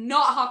 I have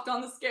not hopped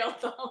on the scale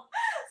though.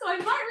 So I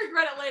might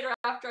regret it later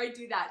after I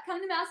do that. Come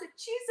to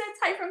Massachusetts.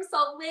 Hi from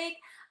Salt Lake.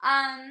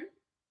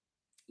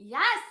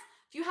 Yes.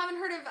 If you haven't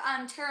heard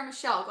of Tara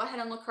Michelle, go ahead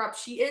and look her up.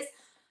 She is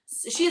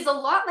a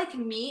lot like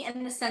me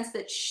in the sense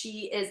that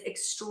she is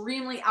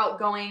extremely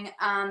outgoing,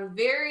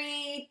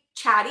 very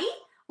chatty,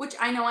 which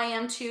I know I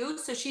am too.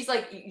 So she's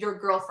like your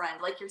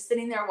girlfriend. Like you're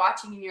sitting there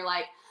watching and you're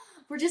like,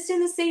 we're just in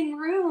the same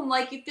room.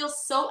 Like you feel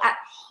so at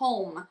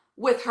home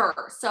with her.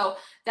 So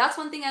that's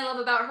one thing I love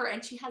about her.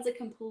 And she has a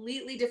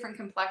completely different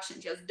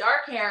complexion. She has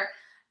dark hair,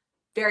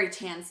 very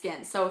tan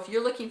skin. So if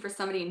you're looking for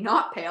somebody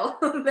not pale,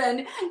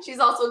 then she's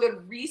also a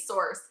good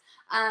resource.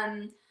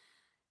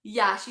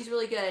 Yeah, she's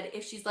really good.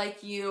 If she's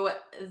like you,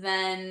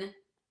 then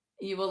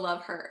you will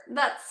love her.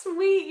 That's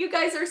sweet. You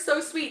guys are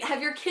so sweet.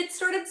 Have your kids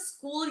started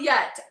school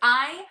yet?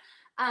 I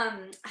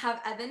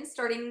have Evan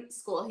starting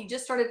school. He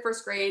just started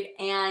first grade,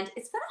 and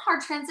it's been a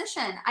hard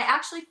transition. I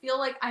actually feel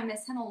like I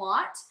miss him a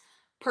lot.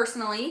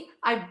 Personally,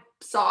 I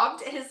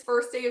sobbed his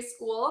first day of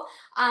school,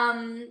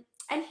 and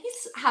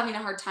he's having a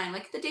hard time.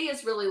 Like the day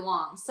is really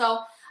long. So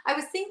I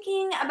was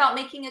thinking about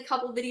making a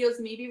couple videos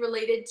maybe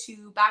related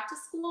to back to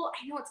school.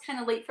 I know it's kind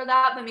of late for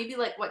that, but maybe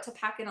like what to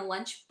pack in a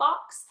lunch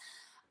box,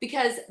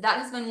 because that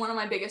has been one of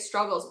my biggest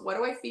struggles. What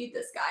do I feed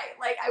this guy?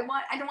 Like I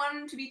don't want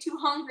him to be too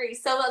hungry.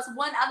 So that's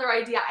one other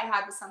idea I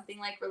had, was something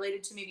like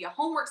related to maybe a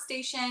homework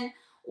station,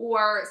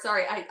 or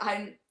sorry,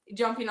 I'm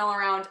jumping all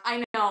around.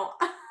 I know.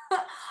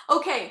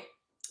 Okay,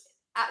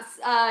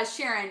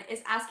 Sharon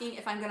is asking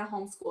if I'm going to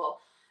homeschool.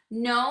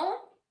 No,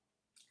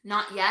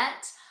 not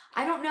yet.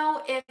 I don't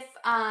know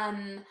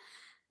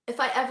if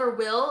I ever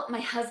will. My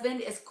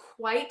husband is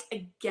quite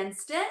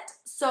against it,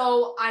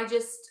 so I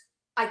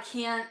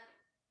can't,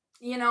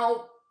 you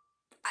know,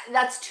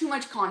 that's too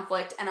much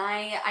conflict, and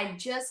I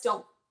just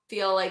don't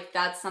feel like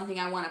that's something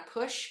I want to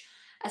push,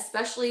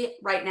 especially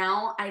right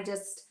now. I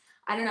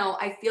don't know.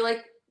 I feel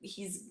like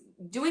he's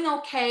doing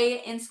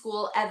okay in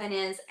school, Evan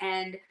is,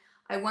 and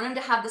I want him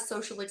to have the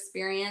social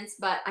experience,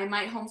 but I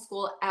might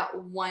homeschool at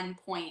one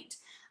point.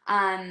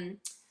 Um,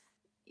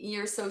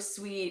 you're so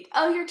sweet.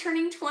 Oh, you're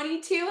turning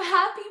 22.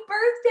 Happy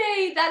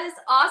birthday. That is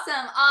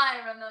awesome.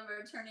 I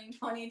remember turning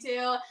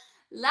 22.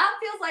 That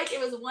feels like it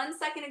was 1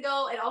 second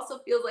ago. It also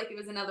feels like it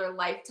was another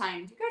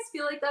lifetime. Do you guys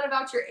feel like that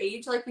about your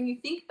age? Like when you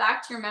think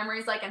back to your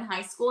memories, like in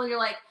high school, and you're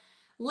like,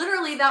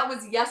 literally, that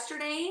was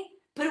yesterday,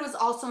 but it was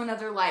also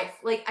another life.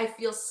 Like I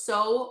feel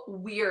so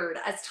weird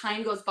as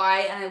time goes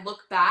by and I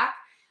look back.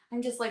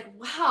 I'm just like,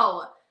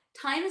 wow,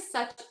 time is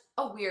such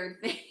a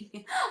weird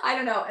thing. I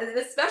don't know,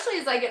 especially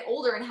as I get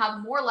older and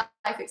have more life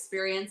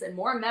experience and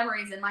more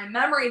memories in my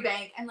memory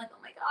bank. I'm like,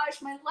 oh my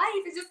gosh, my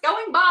life is just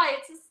going by.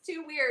 It's just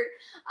too weird.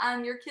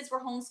 Your kids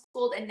were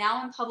homeschooled and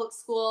now in public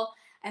school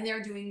and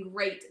they're doing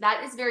great.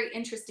 That is very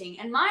interesting.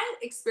 And my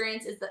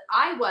experience is that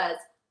I was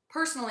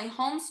personally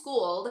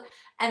homeschooled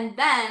and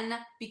then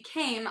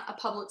became a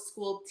public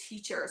school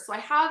teacher. So I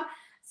have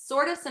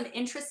sort of some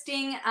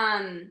interesting,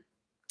 I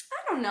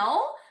don't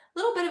know, a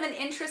little bit of an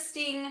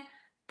interesting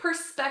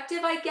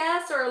perspective, I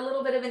guess, or a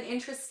little bit of an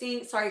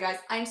interesting, sorry guys,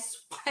 I'm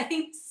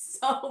sweating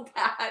so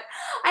bad.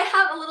 I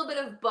have a little bit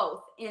of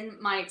both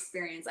in my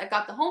experience. I've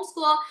got the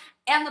homeschool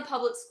and the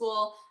public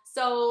school,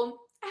 so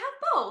I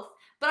have both.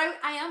 But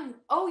I am,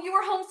 oh, you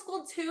were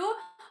homeschooled too?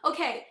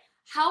 Okay,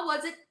 how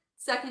was it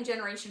second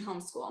generation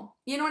homeschool?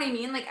 You know what I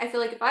mean? Like, I feel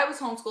like if I was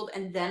homeschooled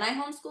and then I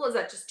homeschool, is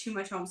that just too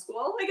much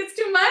homeschool? Like, it's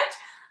too much?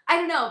 I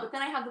don't know, but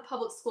then I have the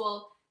public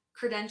school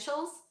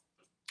credentials.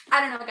 I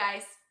don't know,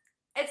 guys.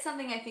 It's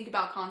something I think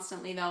about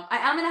constantly, though. I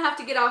am gonna have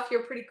to get off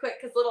here pretty quick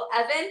because little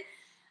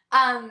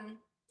Evan,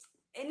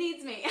 it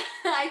needs me.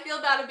 I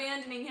feel bad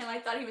abandoning him. I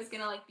thought he was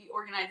gonna like be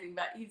organizing,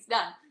 but he's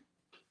done.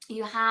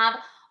 You have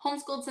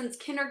homeschooled since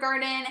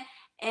kindergarten,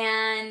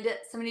 and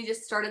somebody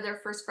just started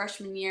their first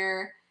freshman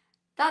year.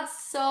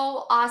 That's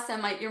so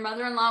awesome. Like your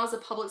mother-in-law was a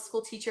public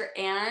school teacher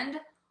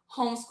and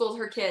homeschooled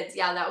her kids.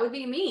 Yeah, that would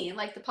be me.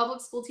 Like the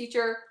public school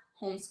teacher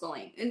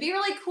homeschooling. It'd be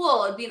really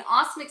cool. It'd be an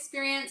awesome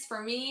experience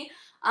for me.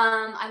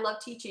 I love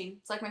teaching.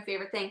 It's like my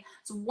favorite thing.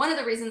 So one of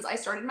the reasons I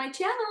started my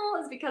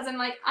channel is because I'm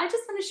like, I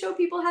just want to show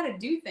people how to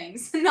do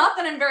things. Not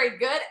that I'm very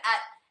good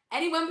at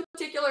any one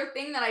particular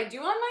thing that I do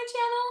on my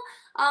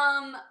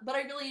channel, but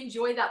I really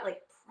enjoy that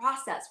like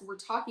process where we're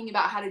talking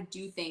about how to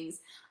do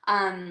things.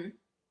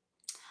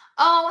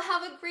 Oh,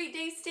 have a great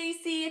day,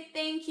 Stacy.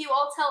 Thank you.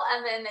 I'll tell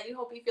Evan that you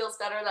hope he feels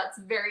better. That's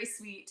very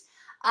sweet.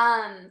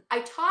 I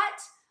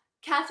taught,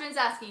 Catherine's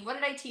asking, what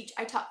did I teach?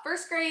 I taught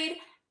first grade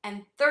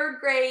and third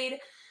grade.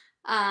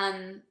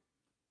 Yeah,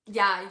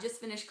 I just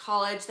finished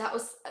college.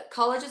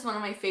 College is one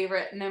of my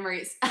favorite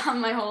memories of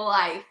my whole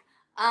life.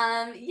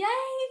 Yay,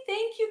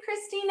 thank you,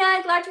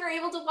 Christina. Glad you were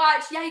able to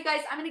watch. Yeah, you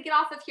guys, I'm gonna get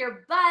off of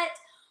here, but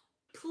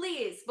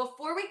please,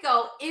 before we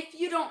go, if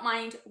you don't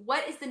mind,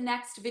 what is the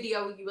next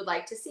video you would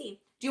like to see?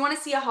 Do you want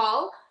to see a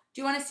haul?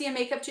 Do you want to see a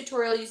makeup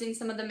tutorial using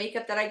some of the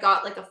makeup that I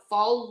got, like a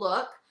fall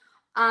look?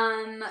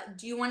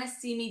 Do you want to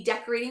see me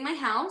decorating my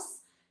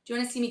house? Do you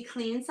want to see me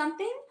clean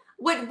something?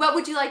 What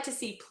would you like to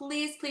see?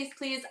 Please, please,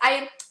 please.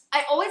 I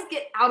always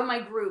get out of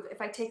my groove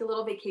if I take a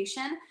little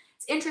vacation.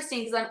 It's interesting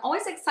because I'm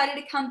always excited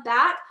to come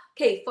back.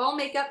 Okay, fall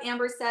makeup,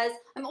 Amber says.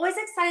 I'm always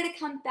excited to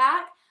come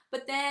back,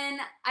 but then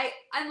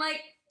I'm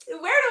like, where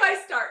do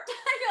I start?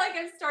 I feel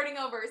like I'm starting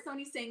over.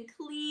 Somebody's saying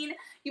clean.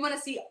 You want to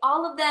see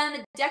all of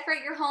them.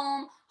 Decorate your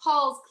home.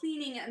 Hauls,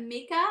 cleaning,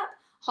 makeup.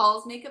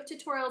 Hauls, makeup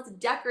tutorials,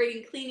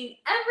 decorating, cleaning,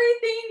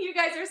 everything. You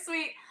guys are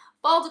sweet.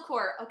 Fall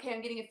decor. Okay,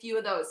 I'm getting a few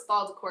of those.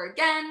 Fall decor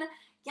again.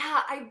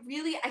 Yeah, I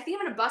think I'm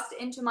going to bust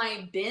into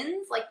my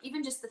bins, like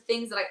even just the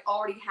things that I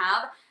already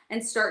have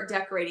and start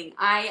decorating.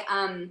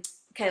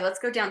 Okay, let's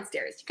go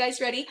downstairs. You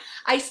guys ready?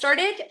 I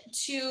started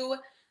to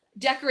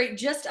decorate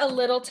just a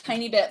little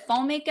tiny bit.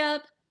 Fall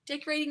makeup,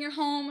 decorating your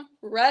home,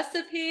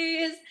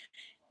 recipes.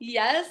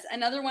 Yes,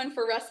 another one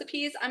for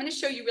recipes. I'm going to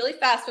show you really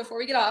fast before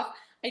we get off.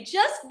 I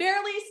just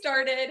barely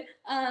started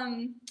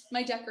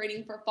my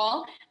decorating for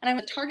fall, and I'm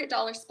at Target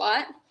Dollar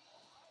Spot,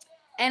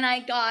 and I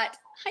got,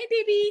 hi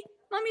baby,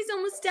 mommy's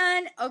almost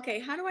done. Okay,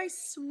 how do I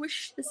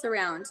swoosh this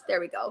around? There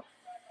we go.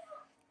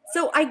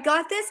 So I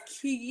got this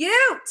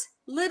cute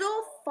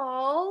little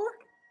fall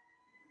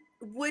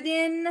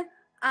wooden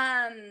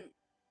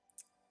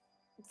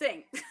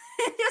thing.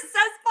 It just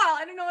says fall.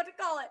 I don't know what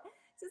to call it.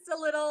 It's just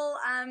a little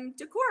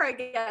decor, I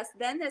guess.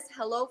 Then this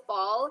Hello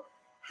Fall.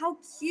 How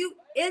cute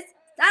is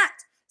that?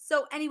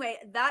 So anyway,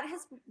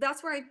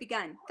 that's where I've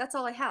begun. That's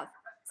all I have.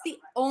 It's the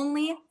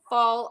only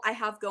fall I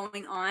have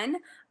going on.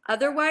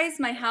 Otherwise,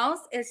 my house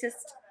is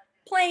just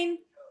plain.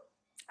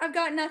 I've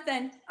got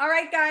nothing. All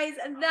right, guys,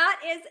 that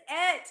is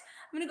it.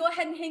 I'm gonna go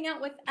ahead and hang out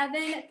with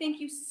Evan. Thank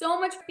you so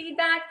much for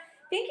feedback.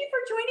 Thank you for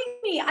joining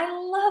me. I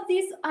love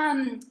these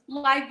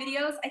live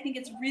videos. I think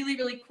it's really,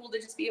 really cool to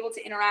just be able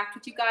to interact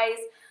with you guys.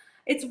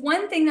 It's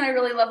one thing that I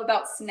really love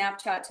about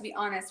Snapchat, to be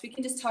honest. We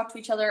can just talk to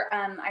each other.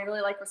 I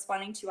really like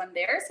responding to you on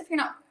there. So if you're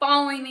not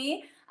following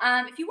me,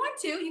 if you want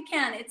to, you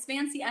can. It's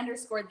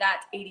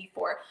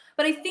Fancy_that84.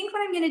 But I think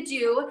what I'm gonna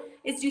do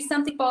is do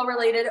something fall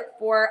related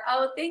for,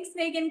 oh, thanks,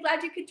 Megan.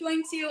 Glad you could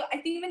join too. I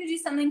think I'm gonna do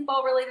something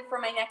fall related for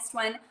my next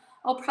one.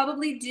 I'll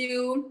probably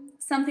do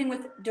something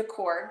with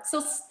decor. So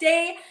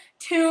stay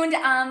tuned.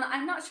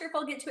 I'm not sure if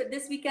I'll get to it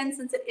this weekend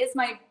since it is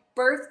my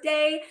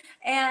birthday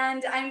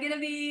and I'm gonna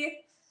be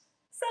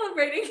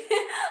celebrating.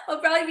 I'll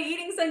probably be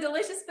eating some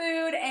delicious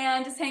food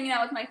and just hanging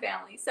out with my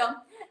family. So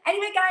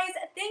anyway, guys,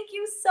 thank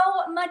you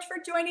so much for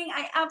joining.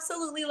 I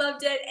absolutely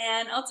loved it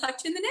and I'll talk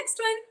to you in the next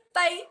one.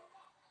 Bye.